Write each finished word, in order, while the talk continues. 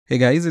Hey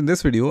guys, in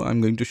this video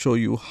I'm going to show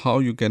you how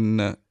you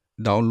can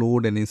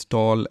download and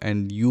install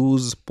and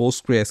use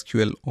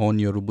PostgreSQL on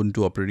your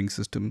Ubuntu operating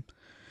system.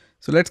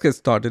 So let's get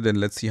started and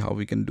let's see how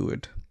we can do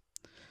it.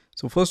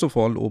 So first of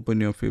all,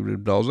 open your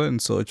favorite browser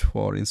and search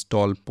for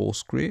install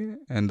Postgre,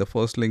 and the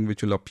first link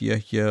which will appear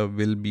here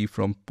will be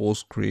from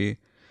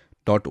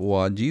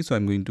postgre.org. So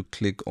I'm going to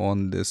click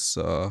on this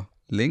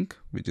link,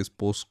 which is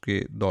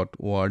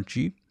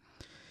postgre.org.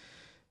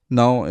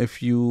 Now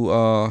if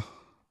you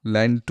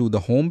land to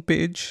the home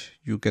page,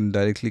 you can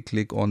directly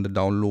click on the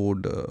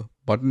download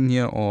button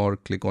here or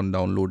click on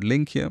download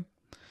link here.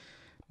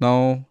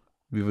 Now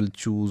we will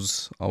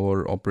choose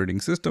our operating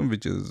system,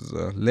 which is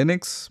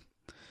Linux,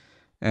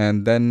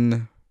 and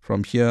then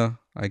from here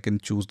I can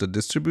choose the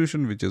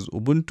distribution, which is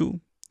Ubuntu,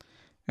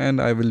 and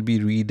I will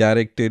be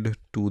redirected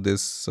to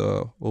this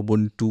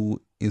Ubuntu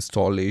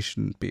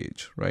installation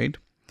page, right?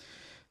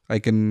 I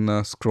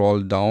can scroll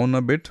down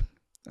a bit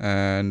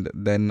and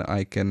then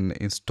I can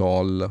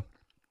install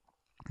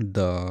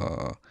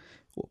the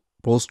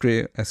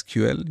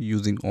PostgreSQL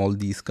using all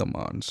these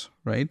commands,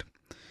 right?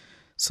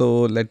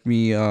 So let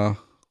me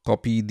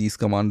copy these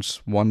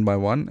commands one by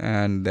one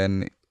and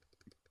then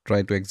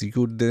try to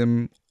execute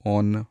them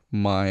on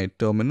my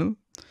terminal.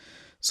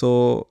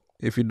 So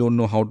if you don't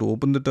know how to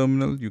open the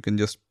terminal, you can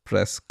just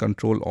press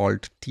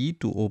Ctrl-Alt-T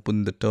to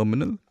open the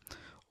terminal,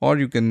 or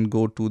you can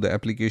go to the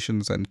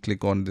applications and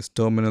click on this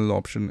terminal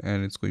option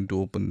and it's going to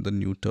open the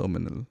new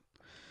terminal.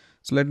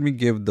 So let me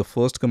give the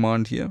first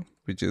command here,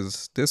 which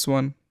is this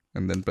one,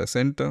 and then press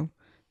enter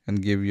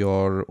and give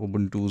your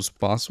Ubuntu's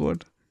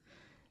password,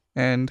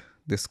 and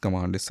this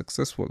command is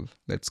successful.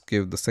 Let's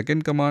give the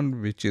second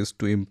command, which is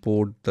to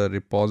import the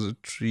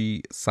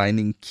repository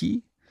signing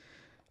key.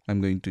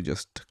 I'm going to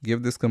just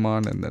give this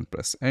command and then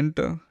press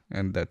enter,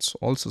 and that's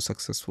also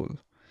successful.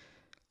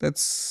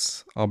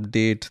 Let's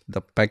update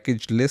the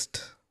package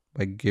list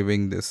by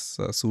giving this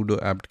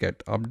sudo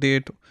apt-get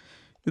update.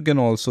 You can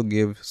also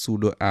give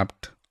sudo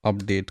apt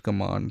update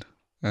command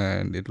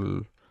and it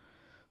will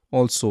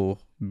also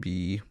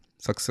be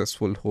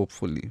successful,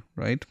 hopefully,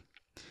 right?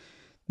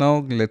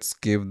 Now let's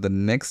give the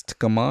next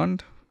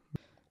command.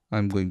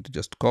 I'm going to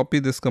just copy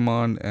this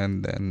command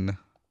and then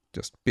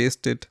just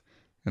paste it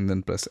and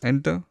then press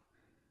enter,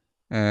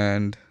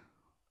 and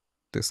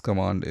this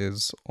command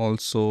is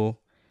also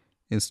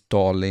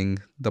installing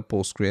the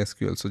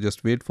PostgreSQL. So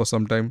just wait for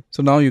some time.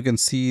 So now you can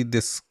see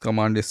this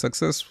command is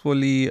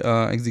successfully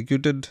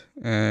executed,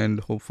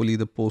 and hopefully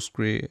the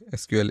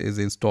PostgreSQL is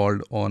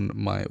installed on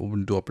my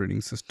Ubuntu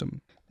operating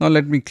system. Now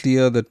let me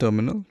clear the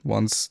terminal.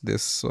 Once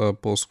this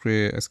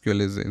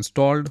PostgreSQL is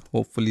installed,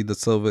 hopefully the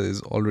server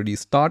is already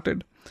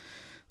started.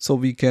 So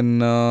we can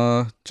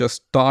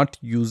just start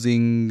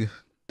using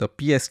the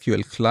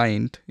PSQL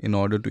client in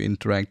order to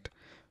interact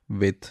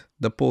with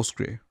the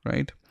Postgre,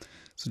 right?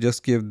 So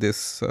just give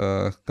this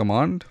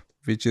command,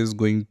 which is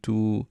going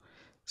to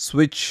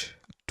switch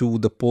to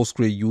the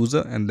Postgre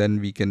user, and then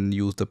we can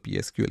use the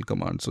PSQL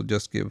command. So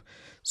just give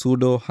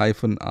sudo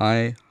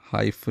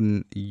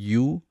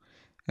 -i-u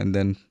and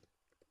then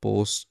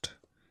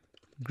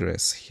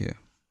postgres here,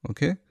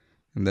 okay?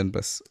 And then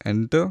press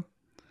enter,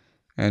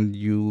 and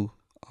you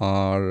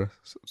are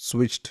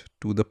switched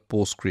to the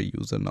Postgre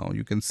user now.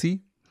 You can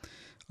see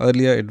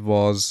earlier it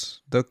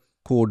was the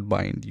code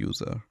bind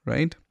user,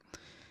 right?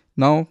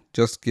 Now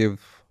just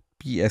give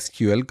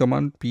PSQL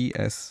command,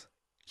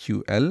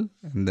 PSQL,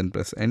 and then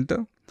press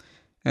enter.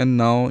 And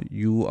now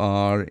you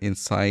are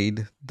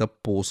inside the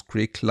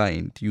Postgre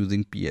client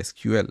using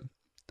PSQL.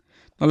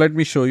 Now let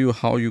me show you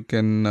how you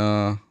can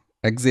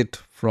exit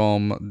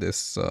from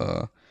this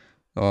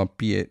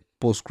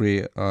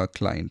Postgre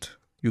client.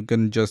 You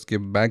can just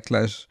give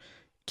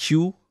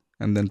 /q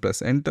and then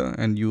press enter,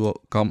 and you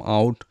come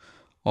out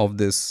of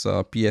this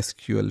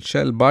PSQL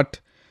shell,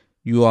 but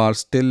you are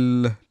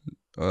still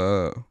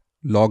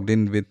logged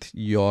in with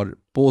your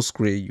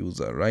Postgre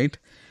user, right?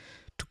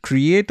 To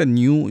create a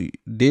new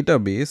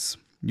database,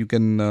 you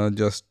can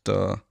just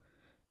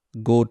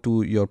go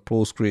to your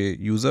Postgre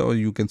user, or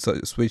you can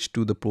switch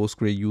to the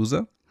Postgre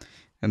user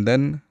and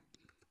then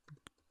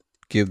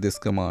give this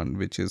command,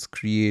 which is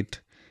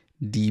create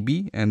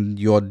db and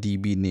your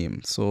db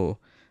name. So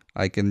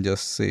I can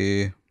just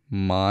say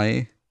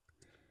my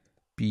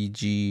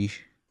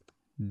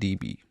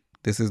pgdb.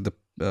 This is the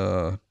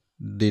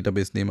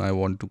database name I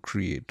want to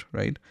create,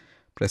 right?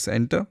 Press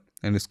enter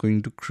and it's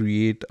going to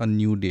create a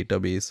new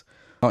database.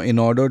 Now in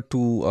order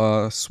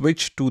to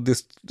switch to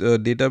this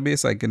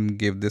database, I can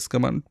give this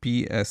command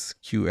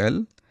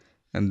psql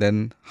and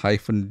then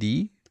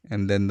 -d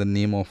and then the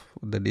name of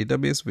the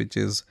database, which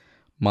is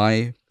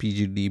my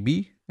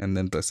pgdb, and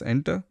then press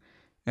enter,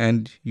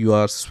 and you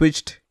are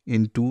switched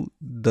into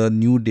the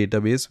new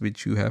database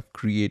which you have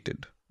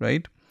created,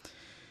 right?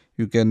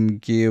 You can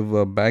give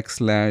a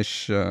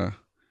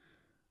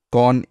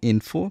 /con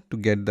info to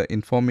get the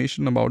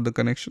information about the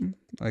connection.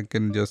 I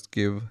can just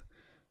give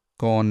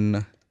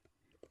con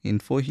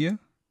info here,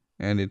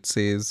 and it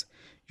says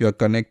you are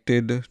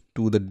connected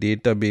to the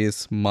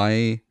database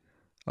my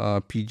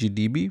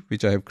pgdb,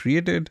 which I have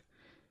created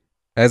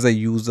as a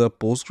user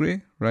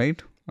Postgre,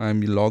 right?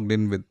 I'm logged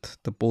in with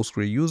the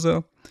Postgre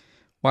user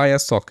via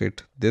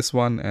socket, this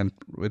one, and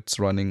it's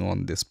running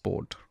on this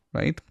port,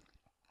 right?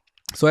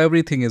 So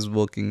everything is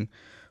working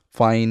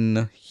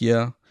fine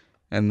here,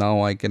 and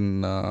now I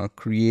can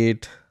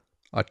create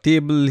a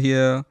table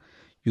here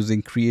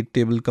using create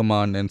table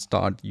command and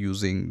start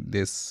using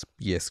this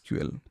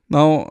PSQL.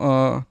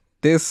 Now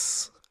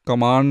this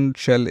command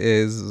shell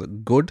is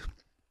good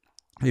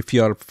if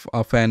you are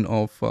a fan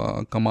of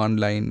command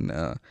line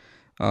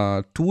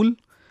tool,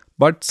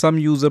 but some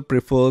user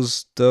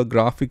prefers the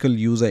graphical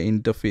user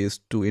interface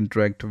to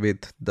interact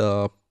with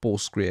the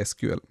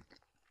PostgreSQL.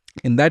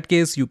 In that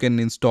case, you can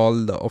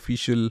install the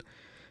official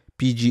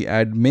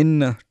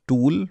pgadmin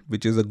tool,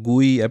 which is a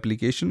GUI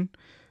application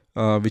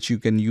which you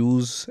can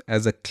use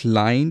as a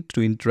client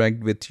to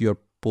interact with your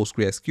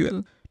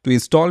PostgreSQL. To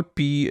install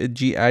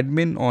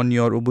pgadmin on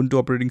your Ubuntu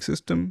operating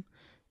system,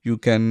 you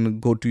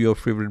can go to your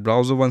favorite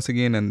browser once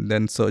again and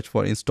then search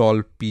for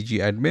install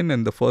pgadmin,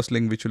 and the first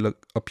link which will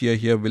appear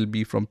here will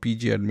be from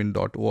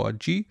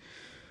pgadmin.org.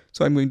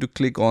 So I'm going to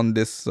click on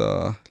this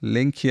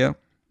link here,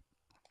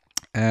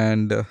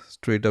 and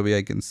straight away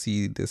I can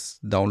see this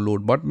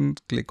download button.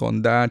 Click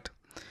on that,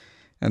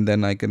 and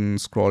then I can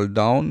scroll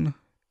down,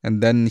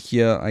 and then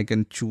here I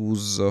can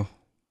choose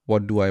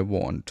what do I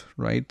want,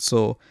 right?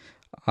 So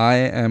I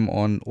am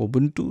on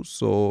Ubuntu,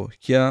 so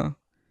here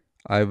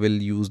I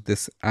will use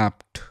this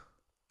apt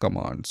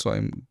command. So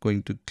I'm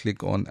going to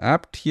click on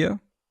apt here,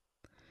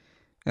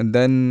 and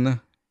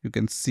then you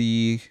can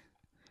see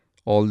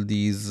all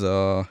these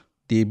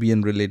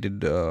Debian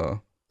related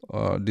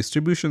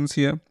distributions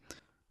here.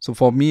 So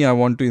for me, I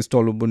want to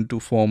install Ubuntu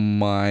for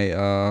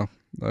my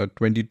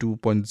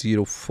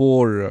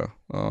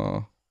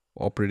 22.04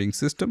 operating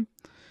system.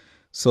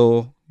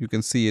 So you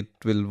can see it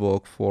will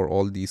work for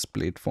all these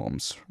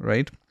platforms,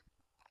 right?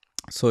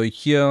 So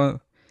here,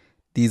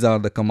 these are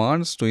the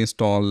commands to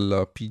install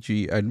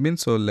pgadmin.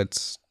 So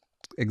let's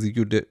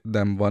execute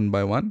them one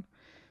by one.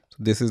 So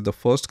this is the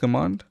first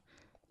command.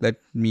 Let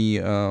me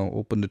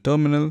open the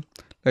terminal.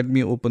 Let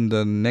me open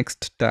the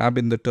next tab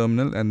in the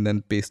terminal and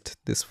then paste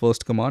this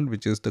first command,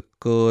 which is the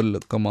curl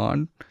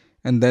command.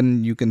 And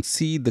then you can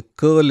see the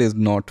curl is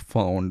not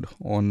found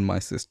on my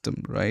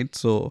system, right?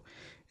 So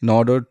in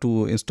order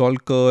to install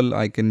curl,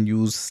 I can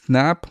use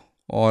snap,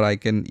 or I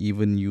can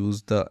even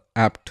use the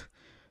apt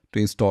to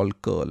install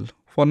curl.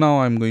 For now,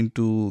 I'm going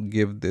to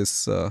give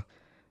this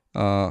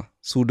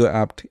sudo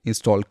apt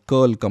install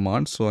curl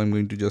command. So I'm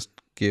going to just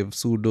give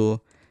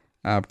sudo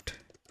apt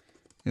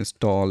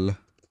install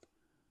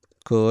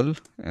curl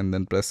and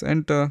then press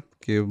enter.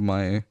 Give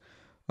my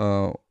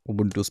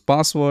Ubuntu's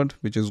password,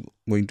 which is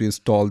going to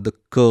install the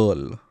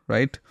curl,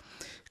 right?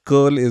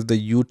 Curl is the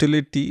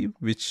utility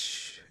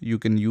which you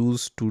can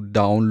use to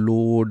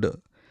download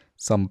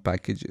some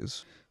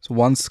packages. So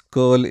once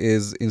curl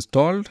is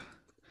installed,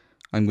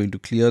 I'm going to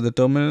clear the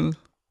terminal,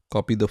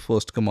 copy the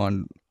first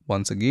command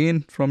once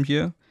again from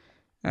here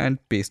and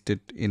paste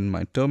it in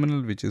my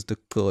terminal, which is the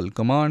curl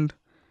command,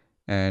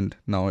 and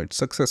now it's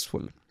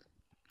successful.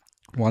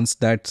 Once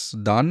that's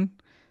done,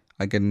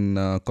 I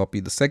can copy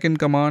the second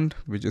command,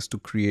 which is to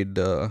create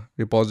the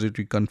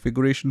repository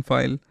configuration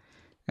file,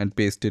 and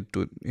paste it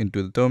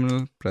into the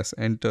terminal, press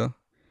enter,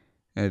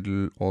 and it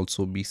will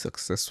also be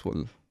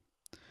successful.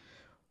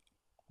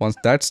 Once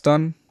that's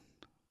done,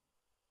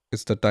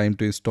 it's the time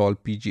to install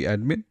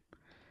pgadmin.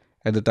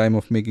 At the time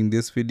of making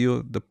this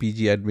video, the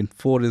pgadmin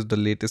 4 is the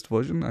latest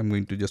version. I'm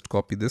going to just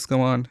copy this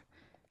command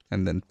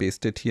and then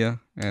paste it here,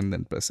 and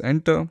then press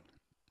enter,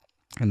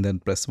 and then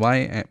press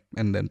Y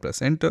and then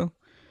press enter,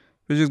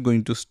 which is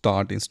going to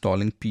start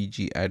installing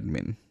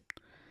pgadmin.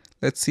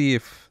 Let's see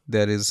if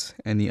there is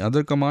any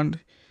other command.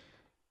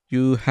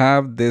 You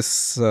have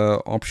this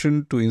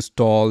option to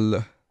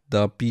install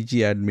the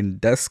pgadmin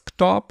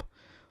desktop.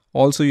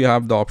 Also, you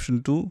have the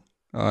option to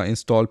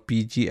install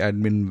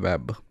pgadmin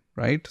web,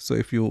 right? So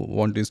if you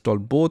want to install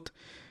both,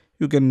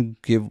 you can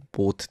give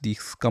both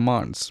these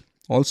commands.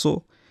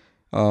 Also,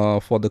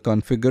 for the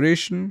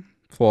configuration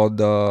for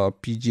the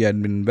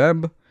pgadmin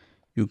web,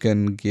 you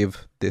can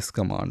give this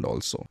command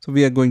also. So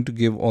we are going to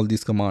give all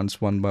these commands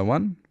one by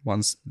one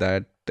once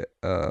that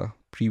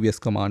previous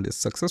command is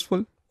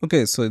successful.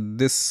 Okay, so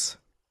this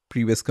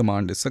previous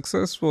command is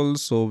successful.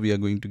 So we are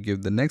going to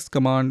give the next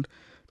command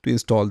to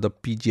install the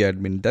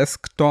pgadmin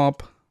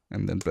desktop,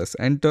 and then press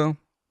enter,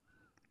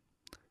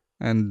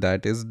 and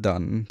that is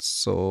done.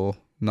 So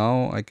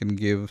now I can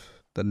give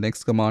the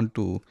next command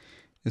to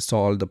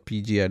install the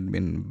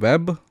pgadmin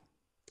web,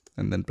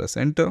 and then press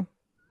enter,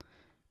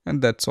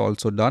 and that's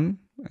also done.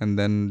 And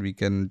then we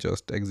can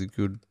just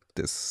execute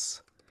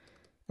this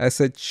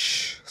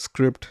sh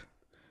script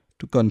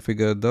to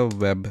configure the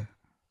web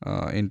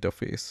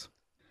interface.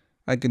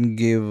 I can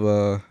give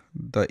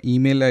the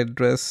email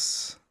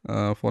address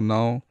for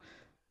now,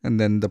 and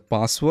then the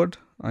password.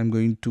 I'm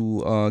going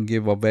to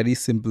give a very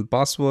simple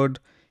password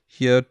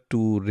here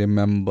to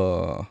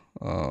remember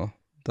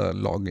the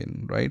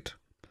login, right?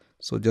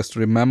 So just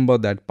remember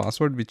that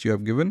password which you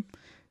have given,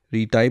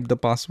 retype the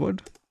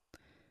password,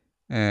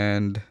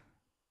 and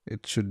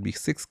it should be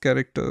 6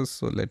 characters.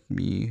 So let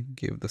me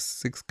give the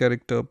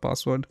 6-character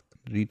password,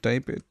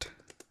 retype it,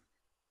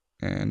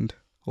 and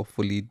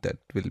hopefully that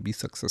will be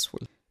successful.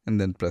 And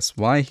then press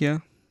Y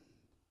here,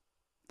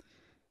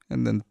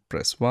 and then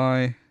press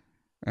Y,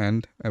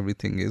 and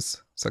everything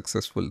is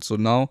successful. So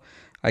now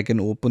I can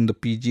open the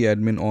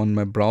pgadmin on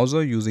my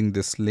browser using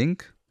this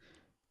link.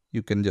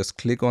 You can just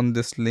click on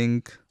this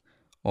link,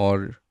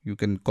 or you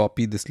can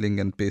copy this link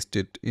and paste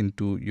it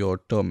into your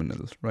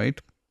terminal, right?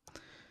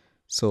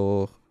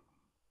 So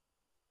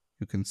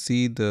you can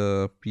see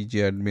the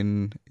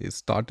pgadmin is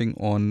starting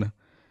on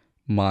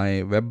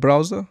my web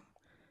browser.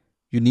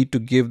 You need to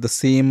give the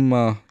same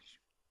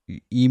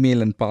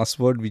email and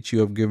password which you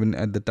have given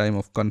at the time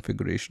of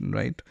configuration,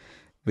 right?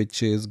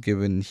 Which is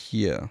given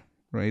here,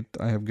 right?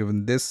 I have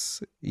given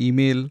this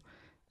email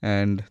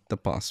and the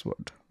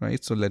password,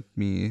 right? So let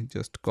me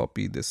just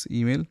copy this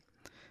email.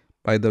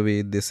 By the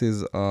way, this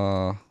is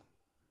a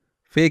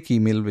fake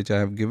email which I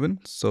have given.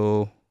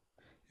 So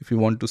if you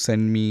want to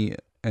send me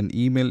an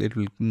email, it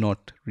will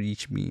not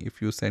reach me if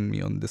you send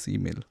me on this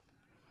email.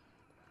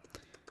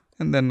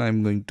 And then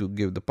I'm going to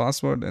give the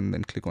password and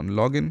then click on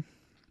login.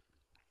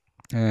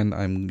 And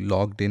I'm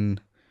logged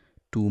in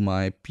to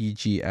my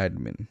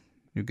pgadmin.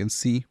 You can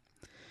see.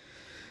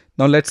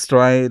 Now let's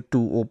try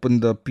to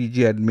open the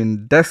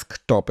pgadmin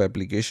desktop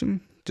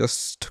application.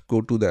 Just go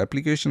to the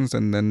applications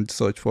and then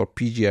search for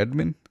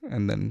pgadmin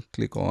and then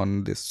click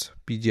on this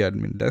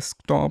pgadmin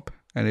desktop,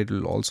 and it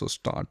will also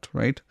start,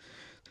 right?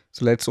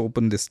 So let's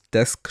open this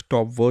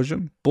desktop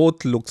version.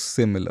 Both look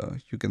similar,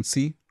 you can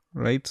see,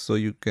 right? So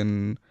you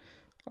can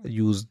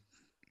use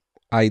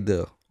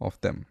either of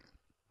them.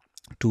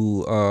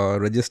 To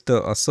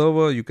register a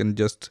server, you can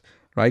just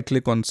right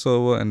click on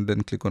server and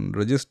then click on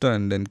register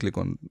and then click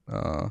on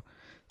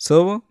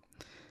server.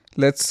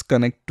 Let's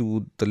connect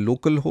to the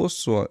local host.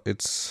 So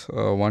it's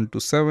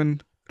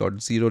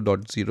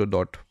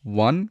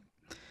 127.0.0.1.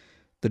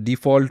 The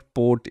default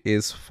port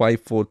is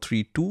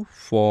 5432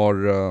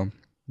 for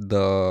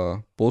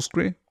the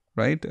Postgre,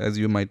 right? As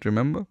you might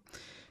remember.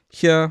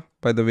 Here,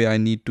 by the way, I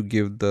need to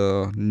give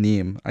the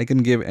name. I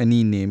can give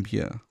any name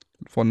here.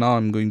 For now,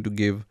 I'm going to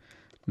give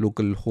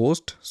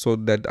localhost so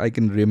that I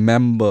can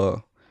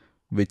remember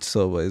which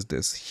server is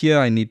this. Here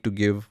I need to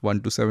give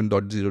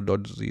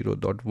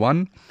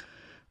 127.0.0.1,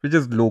 which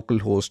is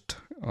localhost.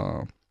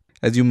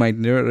 As you might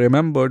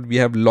remember, we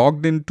have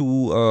logged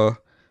into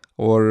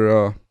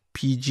our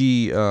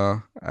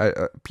PSQL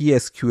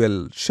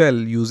shell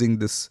using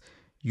this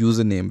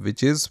username,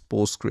 which is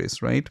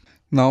Postgres, right?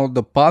 Now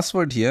the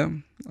password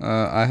here,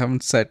 I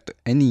haven't set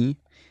any,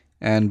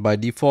 and by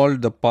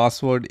default the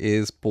password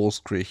is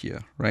Postgre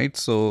here, right?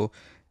 So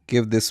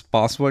give this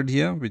password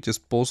here, which is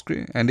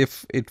Postgre, and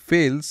if it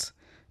fails,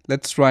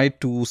 let's try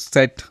to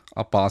set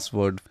a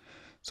password.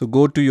 So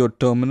go to your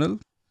terminal,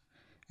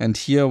 and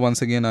here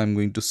once again I'm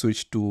going to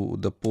switch to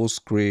the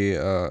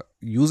Postgre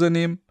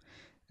username,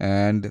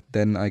 and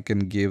then I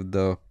can give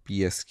the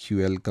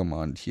PSQL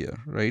command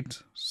here, right?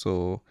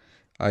 So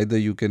either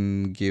you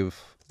can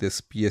give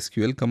this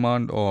PSQL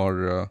command,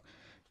 or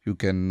you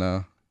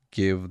can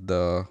give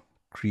the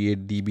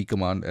create DB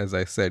command, as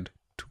I said,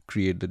 to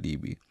create the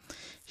DB.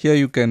 Here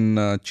you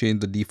can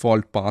change the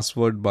default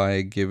password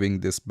by giving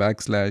this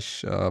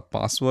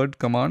 \password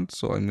command.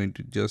 So I'm going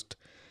to just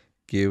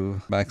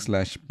give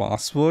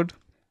 \password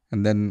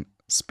and then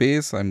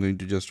space. I'm going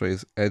to just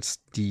write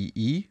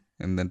SDE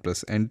and then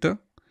press enter.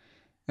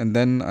 And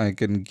then I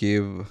can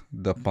give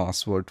the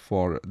password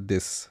for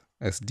this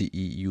SDE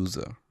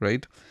user,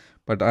 right?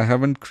 But I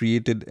haven't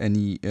created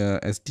any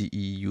SDE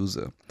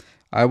user.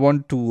 I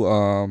want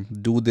to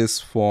do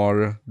this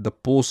for the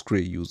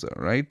Postgre user,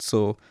 right?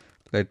 So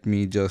let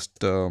me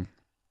just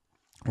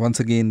once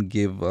again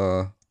give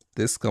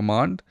this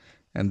command,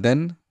 and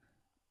then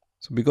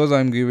so because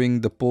I'm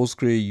giving the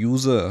Postgre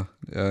user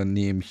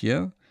name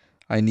here,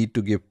 I need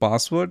to give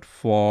password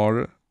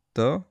for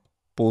the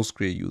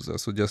Postgre user.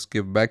 So just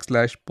give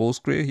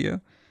 \Postgre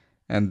here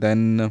and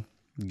then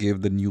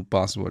give the new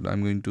password.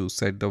 I'm going to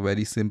set a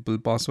very simple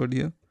password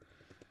here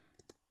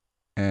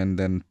and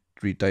then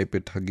retype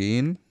it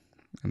again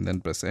and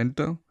then press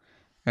enter,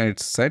 and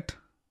it's set.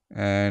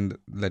 And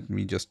let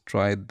me just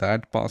try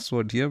that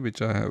password here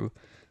which I have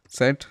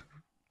set,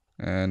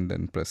 and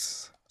then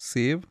press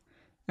save,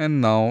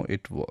 and now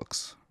it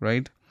works,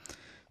 right?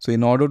 So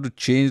in order to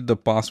change the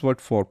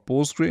password for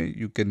Postgre,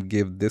 you can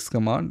give this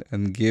command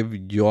and give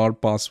your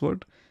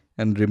password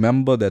and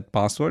remember that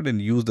password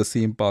and use the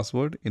same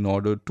password in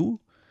order to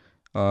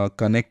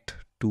connect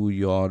to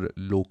your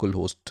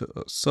localhost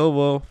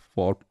server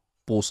for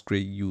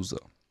Postgre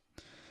user.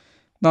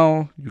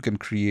 Now you can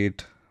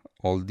create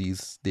all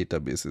these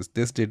databases.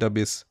 This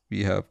database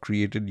we have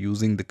created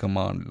using the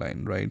command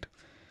line, right?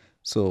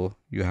 So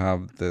you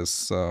have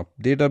this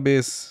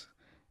database,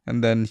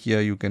 and then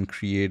here you can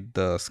create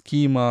the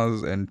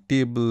schemas and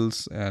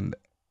tables and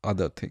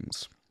other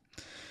things.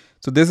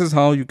 So this is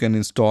how you can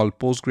install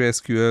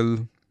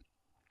PostgreSQL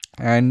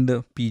and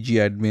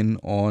pgadmin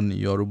on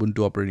your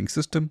Ubuntu operating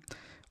system.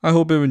 I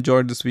hope you've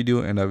enjoyed this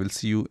video, and I will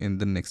see you in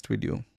the next video.